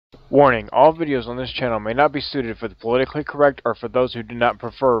Warning, all videos on this channel may not be suited for the politically correct or for those who do not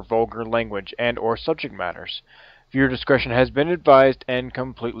prefer vulgar language and or subject matters. Viewer discretion has been advised and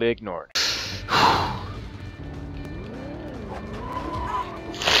completely ignored.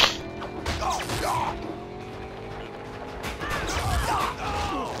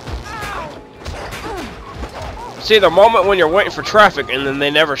 See, the moment when you're waiting for traffic and then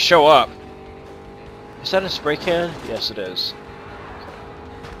they never show up. Is that a spray can? Yes, it is.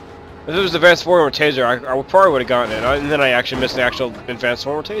 If it was the advanced form or taser, I probably would have gotten it. And then I actually missed the actual advanced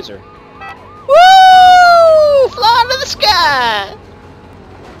form or taser. Woo! Fly into the sky!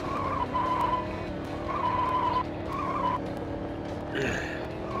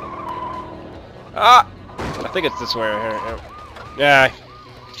 Ah! I think it's this way right here. Yeah.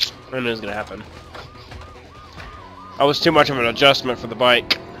 I knew it was gonna happen. I was too much of an adjustment for the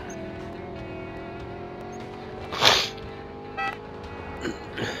bike.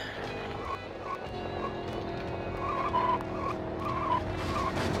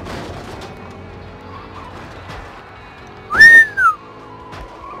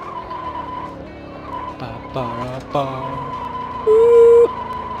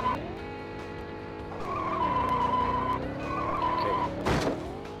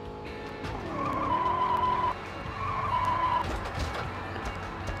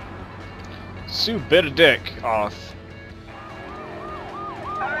 Sue bit a dick off.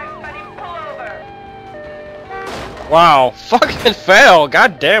 Wow, fucking fail!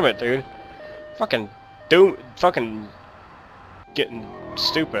 God damn it, dude. Fucking getting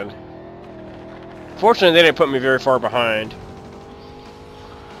stupid. Fortunately, they didn't put me very far behind.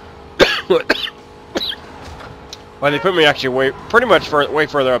 Well, they put me actually pretty much way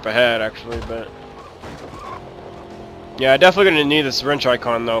further up ahead, actually, but yeah, definitely gonna need this wrench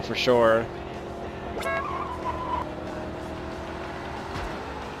icon though, for sure.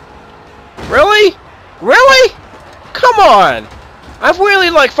 Really? Really? Come on! I've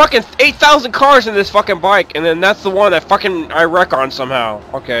wheeled like fucking 8,000 cars in this fucking bike, and then that's the one that fucking I wreck on somehow.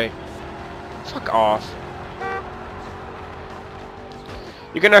 Okay. Fuck off.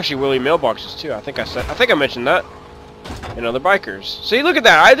 You can actually wheelie mailboxes too. I think I mentioned that in other bikers. See, look at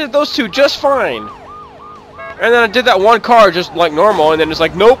that. I did those two just fine. And then I did that one car just like normal, and then it's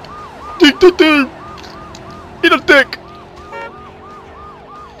like, nope. Eat a dick.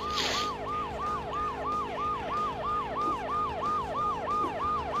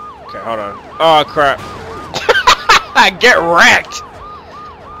 Okay, hold on. Oh crap! Get wrecked!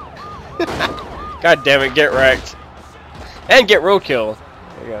 God damn it! Get wrecked and get roadkill.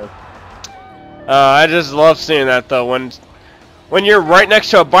 There you go. I just love seeing that though. When you're right next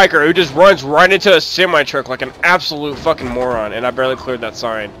to a biker who just runs right into a semi truck like an absolute fucking moron, and I barely cleared that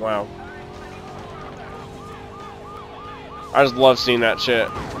sign. Wow. I just love seeing that shit.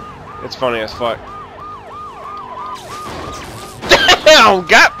 It's funny as fuck. Damn!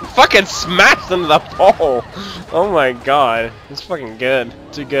 Got fucking smashed into the pole! Oh my god. It's fucking good.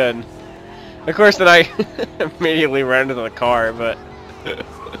 Too good. Of course, then I immediately ran into the car, but...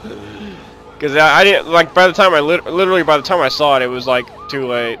 Because I didn't... Like, by the time literally by the time I saw it, it was like, too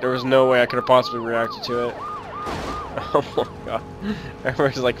late. There was no way I could have possibly reacted to it. Oh my god.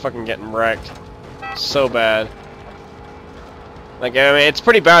 Everybody's like fucking getting wrecked. So bad. Like, I mean, it's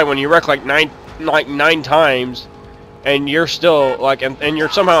pretty bad when you wreck like nine times, and you're still like, and you're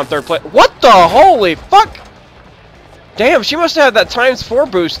somehow in third place. What the holy fuck? Damn, she must have had that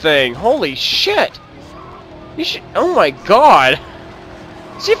 ×4 boost thing. Holy shit! You should. Oh my god!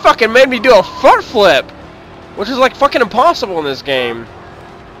 She fucking made me do a front flip, which is like fucking impossible in this game.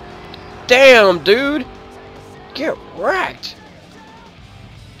 Damn, dude! Get wrecked!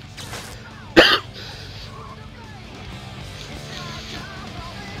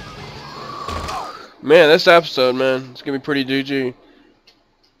 Man, this episode, man, it's gonna be pretty DG.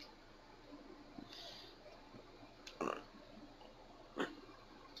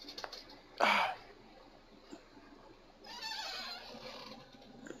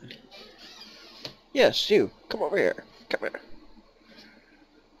 Yes, you. Come over here. Come here.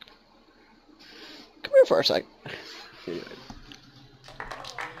 Come here for a sec.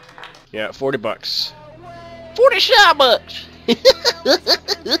 Yeah, $40. 40 shot bucks.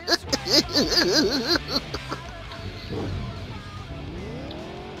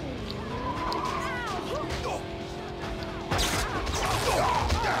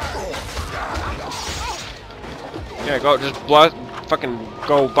 Yeah, go just fucking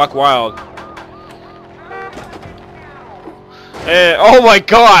go buck wild. And, oh my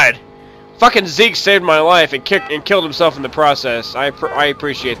god! Fucking Zeke saved my life and killed himself in the process. I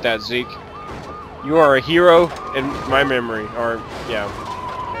appreciate that, Zeke. You are a hero in my memory. Or, yeah.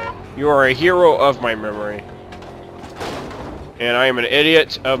 You are a hero of my memory. And I am an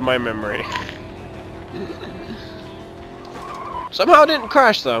idiot of my memory. Somehow it didn't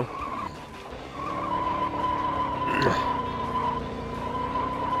crash though.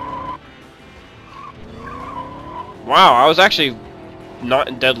 Wow, I was actually not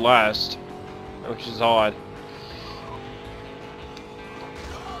in dead last, which is odd.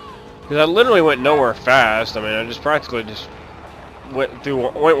 Because I literally went nowhere fast. I mean, I just practically just went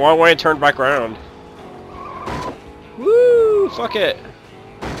one way and turned back around. Woo! Fuck it.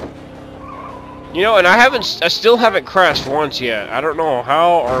 You know, and I still haven't crashed once yet. I don't know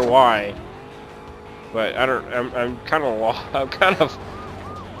how or why. But I'm kind of lost. I'm kind of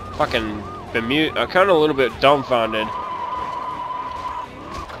fucking bemused. I'm kind of a little bit dumbfounded.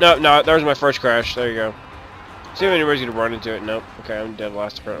 No, there's my first crash. There you go. See if anybody's gonna run into it. Nope. Okay, I'm dead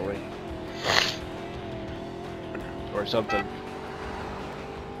last apparently. Or something.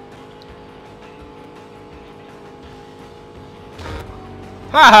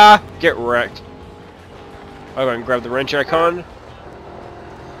 Haha! Get wrecked. I'll go and grab the wrench icon.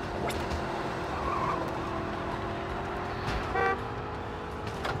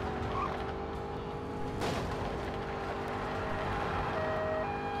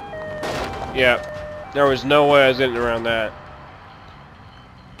 Yeah, there was no way I was getting around that.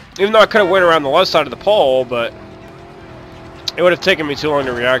 Even though I could have went around the left side of the pole, but it would have taken me too long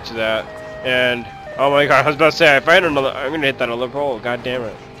to react to that. And oh my god, I was about to say, if I had another, I'm gonna hit that other pole. God damn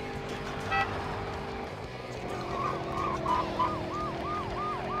it.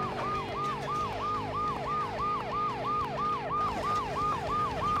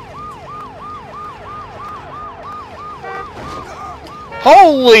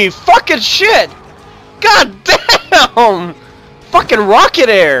 Holy fucking shit! God damn! Fucking rocket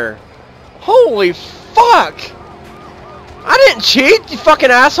air! Holy fuck! I didn't cheat, you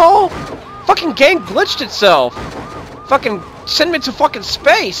fucking asshole! Fucking game glitched itself! Fucking send me to fucking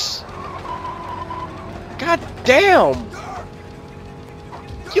space! God damn!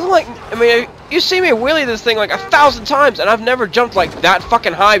 You like, I mean, you see me wheelie this thing like 1,000 times and I've never jumped like that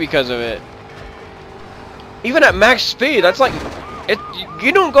fucking high because of it. Even at max speed, that's like...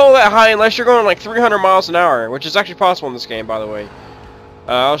 you don't go that high unless you're going like 300 miles an hour, which is actually possible in this game, by the way.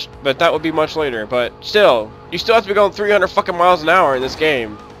 But that would be much later. But still, you still have to be going 300 fucking miles an hour in this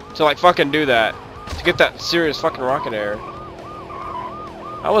game to like fucking do that, to get that serious fucking rocket air.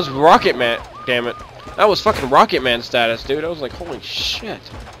 I was Rocket Man, damn it. That was fucking Rocket Man status, dude. I was like, holy shit.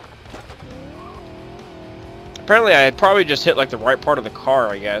 Apparently, I had probably just hit like the right part of the car,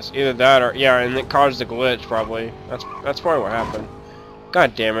 I guess. Either that or yeah, and it caused the glitch probably. That's probably what happened.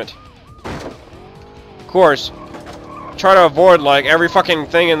 God damn it. Of course, try to avoid like every fucking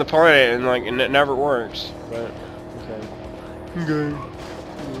thing in the planet and like and it never works. But okay. Okay.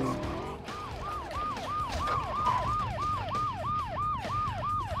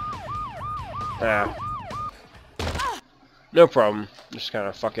 Ah. No problem. Just kind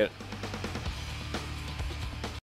of fuck it.